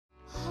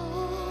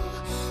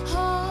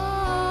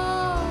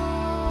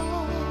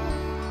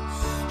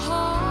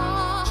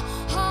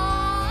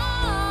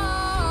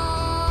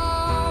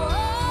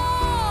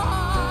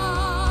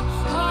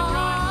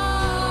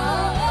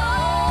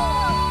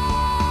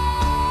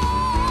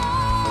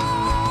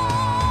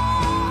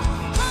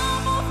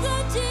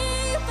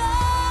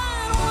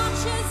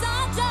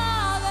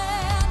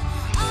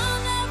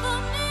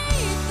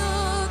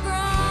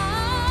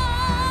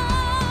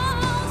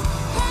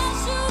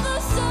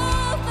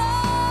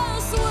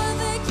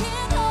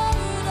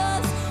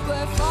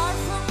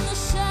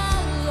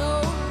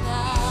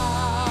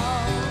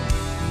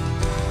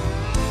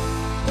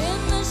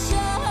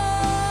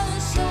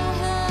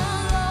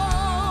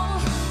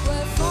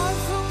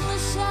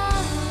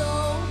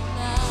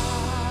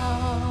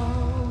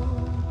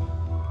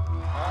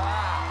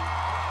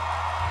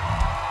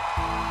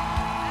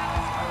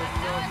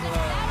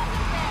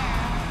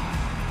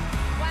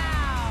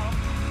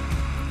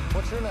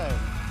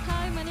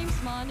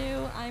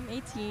Manu. I'm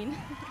 18.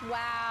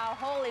 Wow,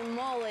 holy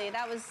moly,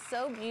 that was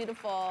so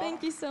beautiful.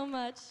 Thank you so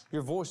much.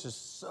 Your voice is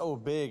so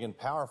big and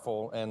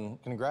powerful,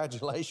 and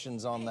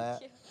congratulations on that.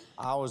 Thank you.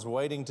 I was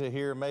waiting to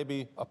hear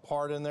maybe a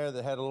part in there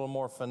that had a little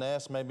more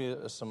finesse, maybe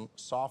some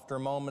softer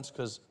moments,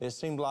 because it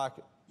seemed like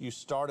you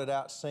started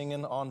out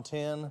singing on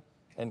 10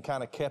 and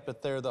kind of kept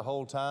it there the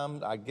whole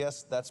time. I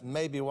guess that's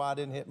maybe why I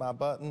didn't hit my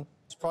button.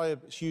 It's probably a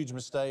huge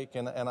mistake,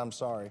 and I'm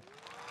sorry.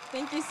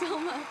 Thank you so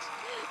much.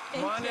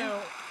 Thank you.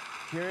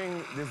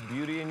 Hearing this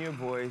beauty in your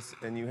voice,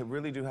 and you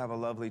really do have a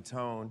lovely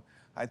tone,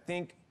 I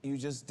think you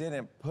just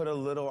didn't put a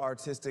little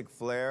artistic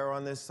flair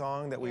on this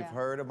song that we've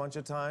heard a bunch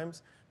of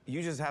times.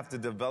 You just have to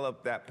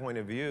develop that point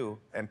of view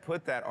and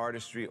put that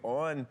artistry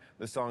on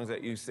the songs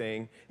that you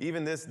sing.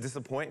 Even this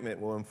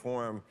disappointment will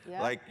inform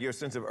like your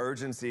sense of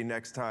urgency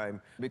next time,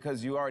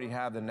 because you already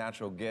have the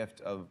natural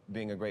gift of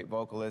being a great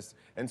vocalist.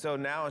 And so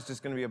now it's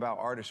just gonna be about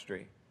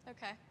artistry.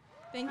 Okay.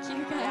 Thank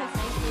you, guys.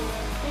 Thank you.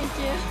 Thank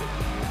you.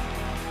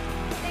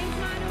 Thanks,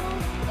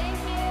 Manu. Thank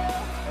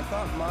you. I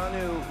thought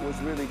Manu was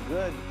really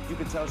good. You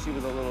could tell she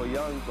was a little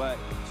young, but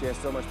she has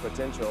so much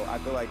potential. I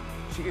feel like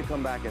she could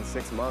come back in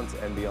 6 months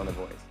and be on The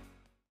Voice.